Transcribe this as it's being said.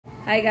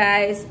Hi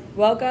guys,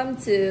 welcome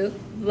to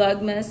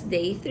Vlogmas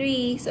Day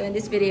 3. So in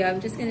this video, I'm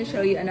just going to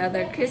show you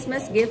another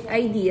Christmas gift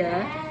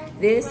idea.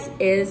 This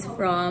is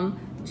from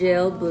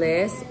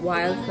Jillbliss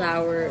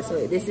Wildflower.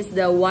 So this is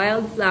the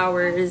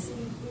Wildflowers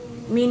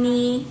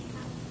mini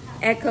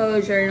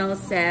eco journal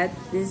set.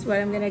 This is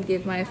what I'm going to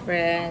give my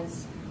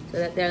friends so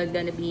that they're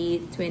going to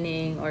be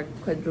twinning or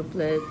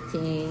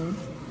quadrupleting.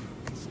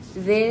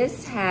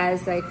 This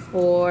has like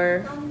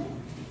 4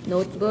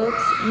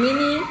 notebooks,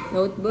 mini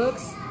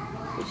notebooks,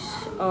 which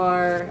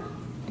are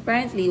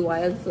apparently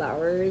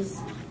wildflowers.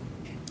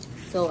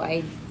 So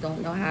I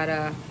don't know how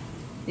to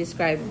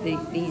describe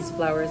these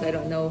flowers. I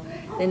don't know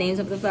the names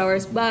of the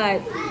flowers,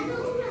 but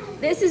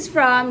this is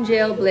from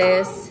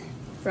Jillbliss,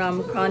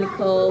 from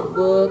Chronicle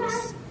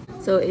Books.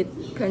 So it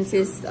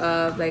consists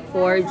of like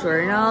 4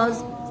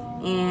 journals,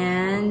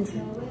 and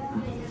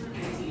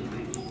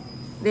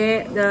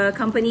the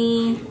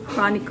company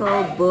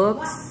Chronicle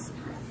Books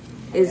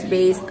is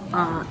based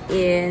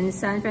in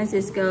San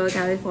Francisco,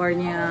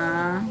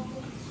 California.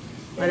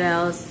 What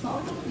else?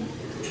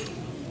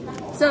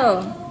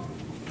 So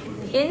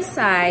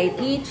inside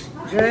each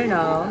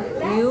journal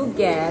you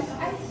get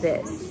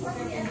this.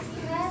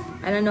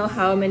 I don't know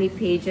how many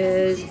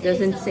pages,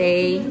 doesn't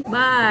say,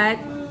 but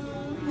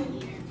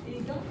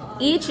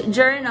each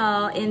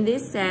journal in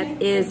this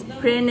set is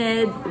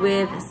printed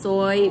with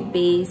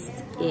soy-based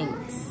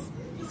inks.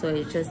 So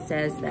it just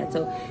says that.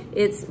 So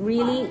it's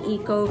really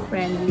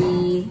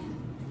eco-friendly.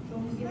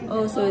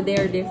 Oh, so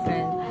they're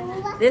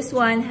different. This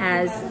one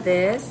has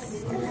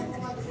this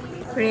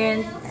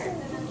print.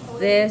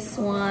 This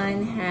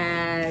one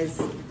has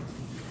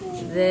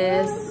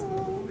this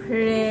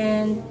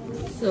print.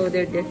 So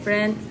they're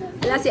different.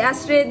 Wala si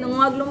Astrid,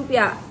 nungwag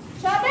lumpia.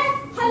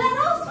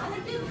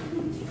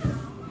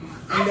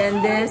 And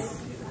then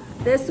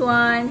this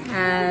one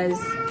has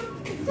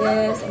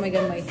this. Oh my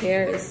god, my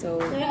hair is so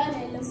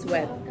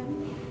wet.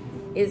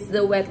 It's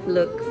the wet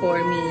look for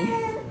me.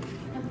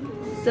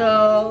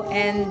 So,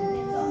 and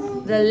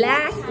the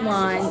last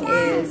one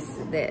is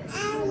this.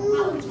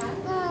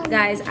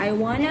 Guys, I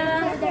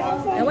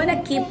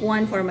wanna keep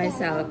one for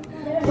myself,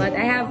 but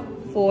I have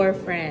 4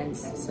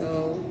 friends.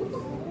 So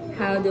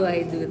how do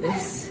I do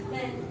this?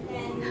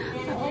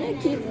 I wanna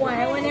keep one.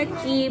 I wanna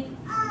keep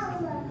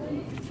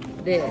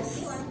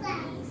this.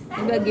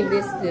 Maybe I'll give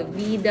this to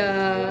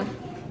Vida,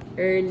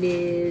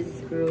 Erlis,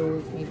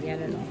 Rose, maybe, I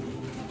don't know.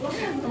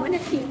 I want to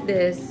keep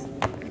this.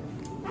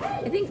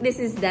 I think this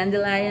is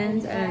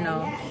dandelions. I don't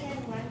know.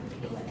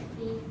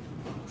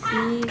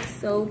 See,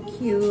 so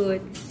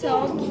cute.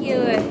 So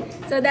cute.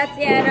 So that's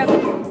the end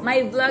of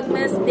my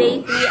Vlogmas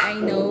Day 3. I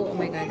know, oh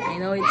my god, I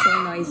know it's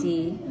so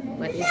noisy,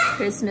 but it's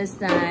Christmas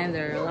time.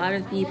 There are a lot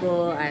of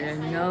people. I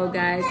don't know,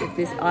 guys, if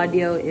this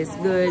audio is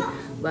good,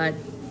 but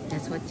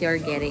that's what you're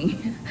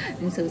getting.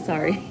 I'm so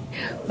sorry.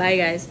 Bye,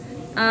 guys.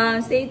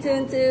 Stay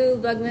tuned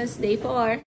to Vlogmas Day 4.